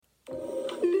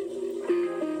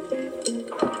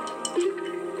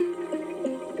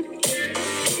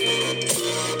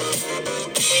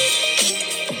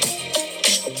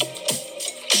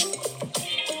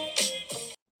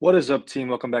What is up, team?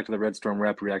 Welcome back to the Red Storm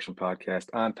Rapid Reaction Podcast.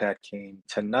 I'm Pat Kane.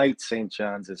 Tonight, St.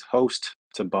 John's is host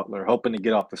to Butler, hoping to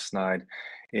get off the snide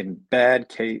in bad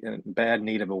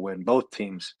need of a win. Both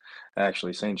teams,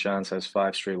 actually. St. John's has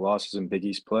 5 straight losses in Big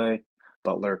East play.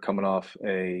 Butler coming off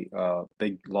a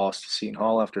big loss to Seton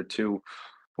Hall after 2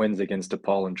 wins against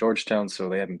DePaul and Georgetown, so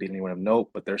they haven't beat anyone of note,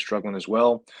 but they're struggling as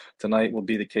well. Tonight will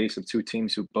be the case of 2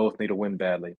 teams who both need a win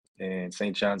badly. And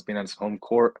St. John's being on its home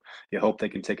court, you hope they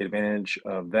can take advantage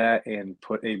of that and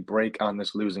put a break on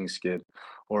this losing skid,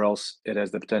 or else it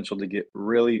has the potential to get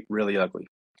really, really ugly.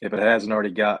 If it hasn't already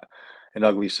got an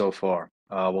ugly so far.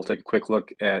 We'll take a quick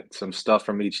look at some stuff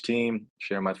from each team,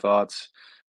 share my thoughts.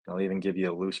 I'll even give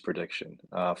you a loose prediction.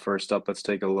 First up, let's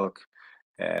take a look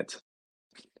at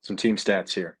some team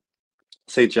stats here.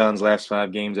 St. John's last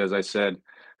 5 games, as I said,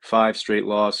 5 straight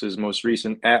losses. Most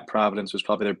recent at Providence was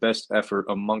probably their best effort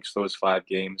amongst those 5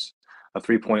 games. A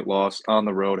 3-point loss on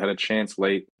the road, had a chance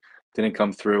late, didn't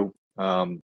come through.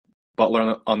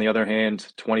 Butler, on the other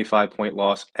hand, 25-point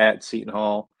loss at Seton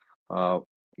Hall.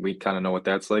 We kind of know what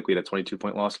that's like. We had a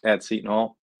 22-point loss at Seton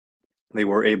Hall. They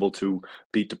were able to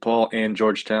beat DePaul and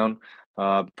Georgetown.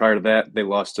 Prior to that, they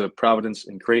lost to Providence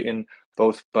and Creighton,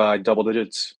 both by double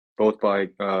digits, both by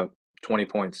 20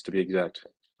 points to be exact.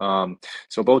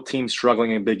 So both teams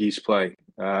struggling in Big East play.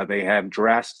 They have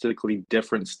drastically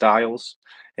different styles,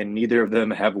 and neither of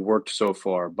them have worked so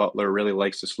far. Butler really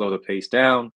likes to slow the pace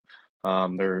down.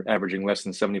 They're averaging less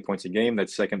than 70 points a game.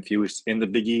 That's second fewest in the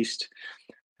Big East.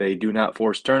 They do not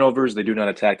force turnovers. They do not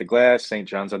attack the glass. St.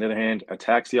 John's, on the other hand,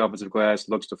 attacks the offensive glass,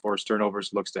 looks to force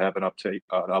turnovers, looks to have an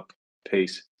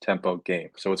up-pace tempo game.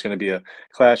 So it's going to be a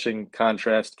clashing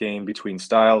contrast game between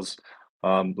styles.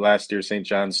 Last year, St.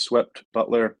 John's swept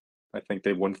Butler. I think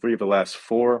they've won 3 of the last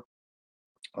 4.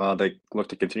 They look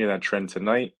to continue that trend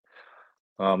tonight.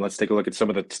 Let's take a look at some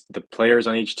of the players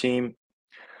on each team.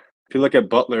 If you look at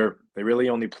Butler, they really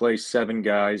only play 7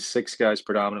 guys, 6 guys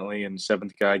predominantly, and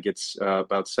 7th guy gets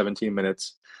about 17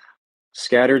 minutes.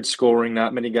 Scattered scoring,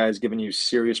 not many guys giving you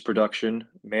serious production.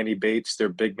 Manny Bates, their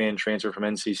big man transfer from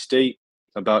NC State,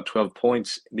 about 12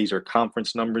 points. These are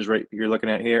conference numbers right you're looking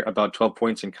at here, about 12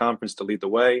 points in conference to lead the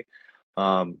way.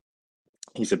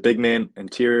 He's a big man,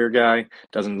 interior guy,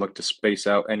 doesn't look to space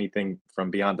out anything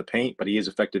from beyond the paint, but he is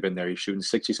effective in there. He's shooting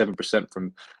 67%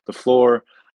 from the floor.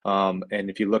 And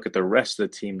if you look at the rest of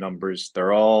the team numbers,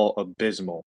 they're all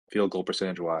abysmal field goal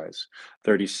percentage-wise.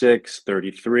 36,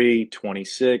 33,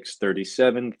 26,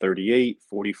 37, 38,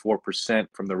 44%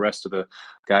 from the rest of the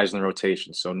guys in the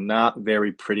rotation. So not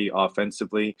very pretty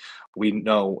offensively. We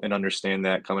know and understand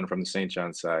that coming from the St.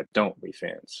 John's side, don't we,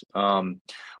 fans?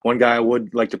 One guy I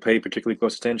would like to pay particularly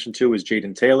close attention to is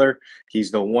Jaden Taylor.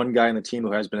 He's the one guy on the team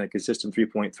who has been a consistent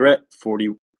three-point threat,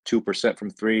 42% from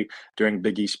 3 during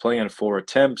Big East play on 4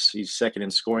 attempts. He's second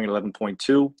in scoring at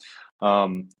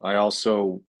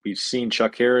 11.2. We've seen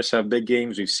Chuck Harris have big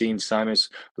games. We've seen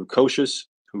Simas Lukosius,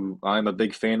 who I'm a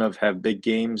big fan of, have big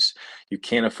games. You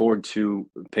can't afford to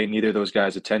pay neither of those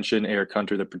guys attention. Eric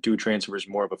Hunter, the Purdue transfer, is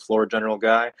more of a floor general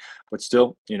guy, but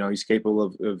still, he's capable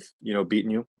of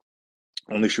beating you.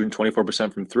 Only shooting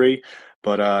 24% from 3.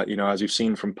 But, as you've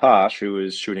seen from Posh, who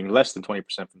is shooting less than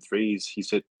 20% from 3, he's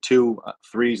hit 2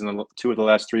 threes in 2 of the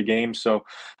last 3 games. So if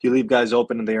you leave guys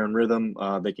open and they're in rhythm,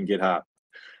 they can get hot.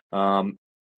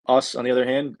 Us, on the other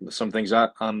hand, some things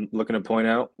I'm looking to point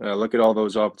out. Look at all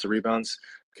those offensive rebounds.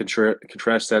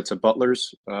 Contrast that to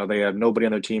Butler's. They have nobody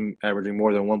on their team averaging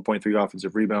more than 1.3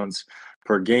 offensive rebounds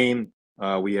per game.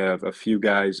 We have a few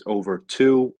guys over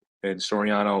 2 and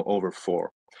Soriano over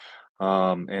 4.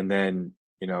 And then,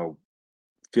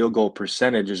 field goal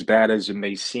percentage, as bad as it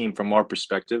may seem from our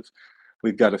perspective,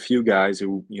 we've got a few guys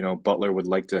who, Butler would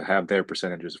like to have their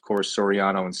percentages. Of course,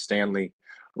 Soriano and Stanley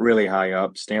really high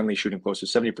up. Stanley shooting close to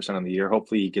 70% on the year.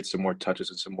 Hopefully he gets some more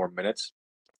touches and some more minutes.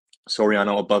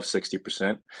 Soriano above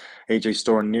 60%. AJ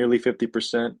Storr nearly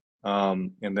 50%.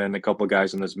 And then a couple of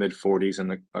guys in those mid-40s,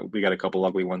 and we got a couple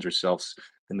ugly ones ourselves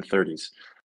in the 30s.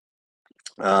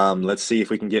 Let's see if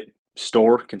we can get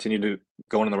Storr continue to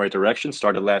go in the right direction.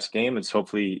 Started last game. It's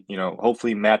hopefully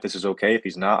Mathis is okay. If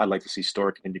he's not, I'd like to see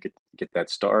Storr continue to get that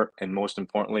start. And most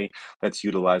importantly, let's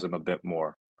utilize him a bit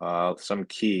more. Some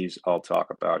keys I'll talk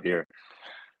about here.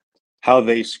 How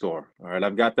they score. All right,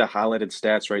 I've got the highlighted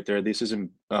stats right there. This is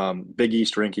in Big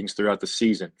East rankings throughout the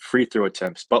season. Free throw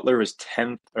attempts. Butler is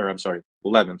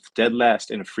 11th, dead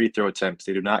last in free throw attempts.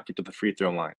 They do not get to the free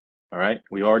throw line. All right,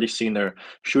 we've already seen their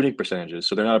shooting percentages,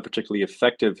 so they're not a particularly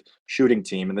effective shooting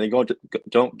team, and they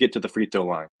don't get to the free throw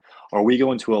line. Are we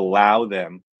going to allow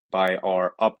them, by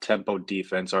our up-tempo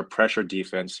defense, our pressure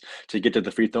defense, to get to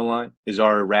the free throw line? Is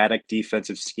our erratic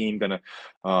defensive scheme going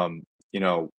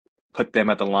to, put them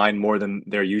at the line more than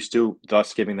they're used to,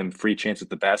 thus giving them free chance at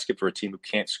the basket for a team who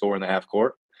can't score in the half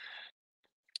court.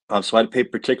 So I'd pay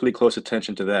particularly close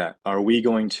attention to that. Are we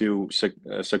going to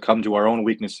succumb to our own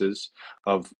weaknesses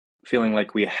of feeling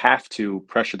like we have to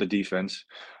pressure the defense,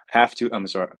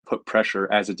 put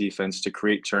pressure as a defense to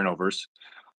create turnovers,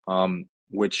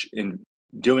 which in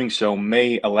doing so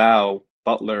may allow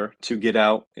Butler to get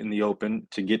out in the open,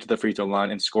 to get to the free throw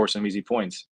line and score some easy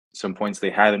points, some points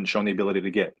they haven't shown the ability to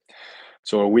get.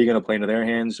 So are we going to play into their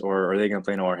hands or are they going to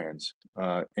play into our hands?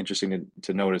 Interesting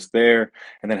to notice there.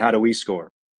 And then how do we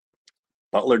score?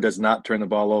 Butler does not turn the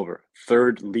ball over.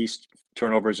 Third least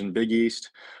turnovers in Big East,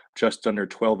 just under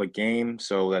 12 a game.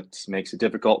 So that makes it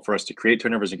difficult for us to create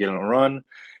turnovers and get on a run.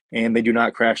 And they do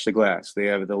not crash the glass. They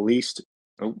have the least.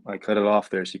 Oh, I cut it off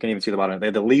there, so you can't even see the bottom. They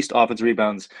have the least offensive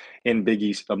rebounds in Big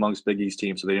East amongst Big East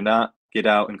teams. So they do not get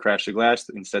out and crash the glass.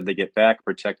 Instead, they get back,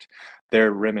 protect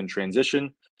their rim in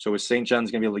transition. So is St.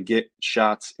 John's going to be able to get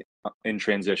shots in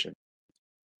transition?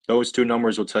 Those two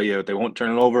numbers will tell you they won't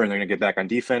turn it over and they're going to get back on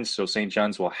defense. So St.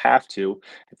 John's will have to,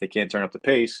 if they can't turn up the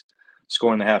pace,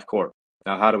 score in the half court.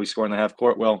 Now, how do we score in the half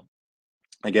court? Well,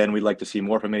 again, we'd like to see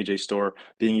more from AJ Storr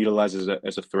being utilized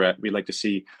as a threat. We'd like to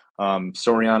see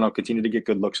Soriano continue to get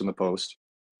good looks in the post.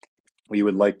 We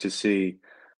would like to see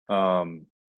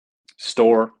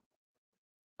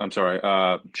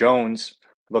Jones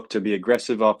look to be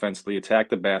aggressive offensively, attack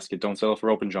the basket, don't settle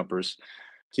for open jumpers,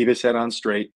 keep his head on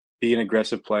straight, be an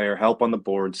aggressive player, help on the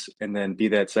boards, and then be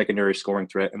that secondary scoring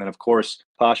threat. And then, of course,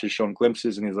 Posh has shown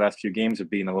glimpses in these last few games of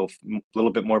being a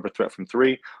little bit more of a threat from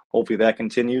three. Hopefully that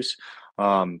continues.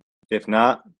 If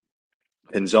not,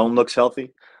 Pinzone looks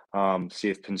healthy. See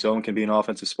if Pinzone can be an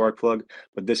offensive spark plug.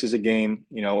 But this is a game,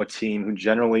 a team who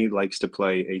generally likes to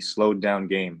play a slowed down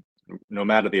game, no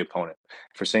matter the opponent.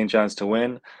 For St. John's to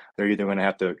win, they're either going to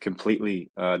have to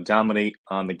completely dominate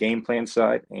on the game plan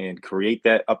side and create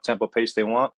that up-tempo pace they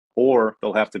want, or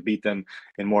they'll have to beat them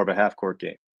in more of a half-court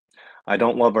game. I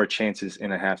don't love our chances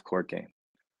in a half-court game.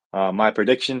 My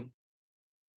prediction,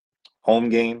 home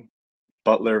game,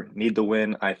 Butler need the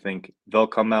win. I think they'll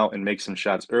come out and make some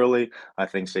shots early. I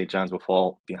think St. John's will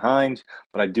fall behind,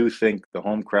 but I do think the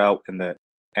home crowd and the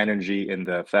energy and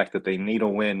the fact that they need a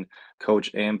win,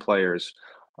 coach and players,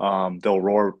 they'll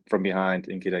roar from behind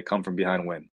and get a come from behind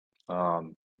win.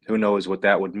 Who knows what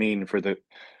that would mean for the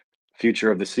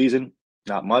future of the season?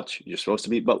 Not much. You're supposed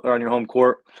to beat Butler on your home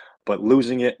court, but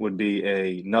losing it would be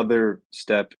another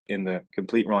step in the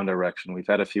complete wrong direction. We've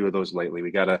had a few of those lately. We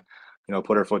got to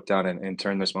put our foot down and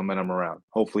turn this momentum around.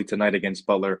 Hopefully tonight against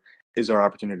Butler is our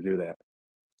opportunity to do that.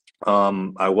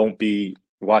 I won't be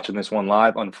watching this one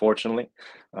live, unfortunately.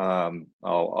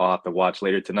 I'll have to watch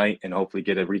later tonight and hopefully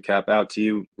get a recap out to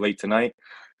you late tonight.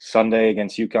 Sunday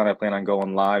against UConn, I plan on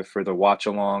going live for the watch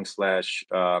along /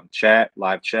 live chat.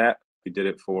 We did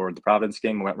it for the Providence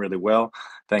game. It went really well.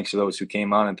 Thanks to those who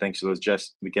came on and thanks to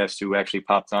the guests who actually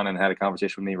popped on and had a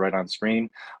conversation with me right on screen.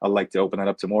 I'd like to open that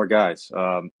up to more guys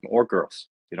or girls.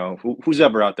 Who's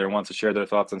ever out there wants to share their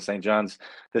thoughts on St. John's.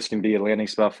 This can be a landing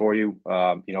spot for you.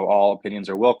 All opinions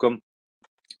are welcome.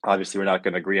 Obviously, we're not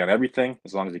going to agree on everything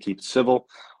as long as we keep it civil.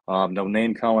 No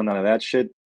name calling, none of that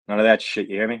shit. None of that shit,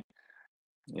 you hear me?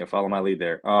 Follow my lead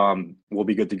there. We'll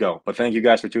be good to go. But thank you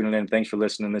guys for tuning in. Thanks for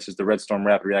listening. This is the Red Storm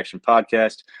Rapid Reaction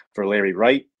Podcast. For Larry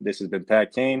Wright, this has been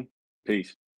Pat Kane.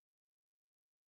 Peace.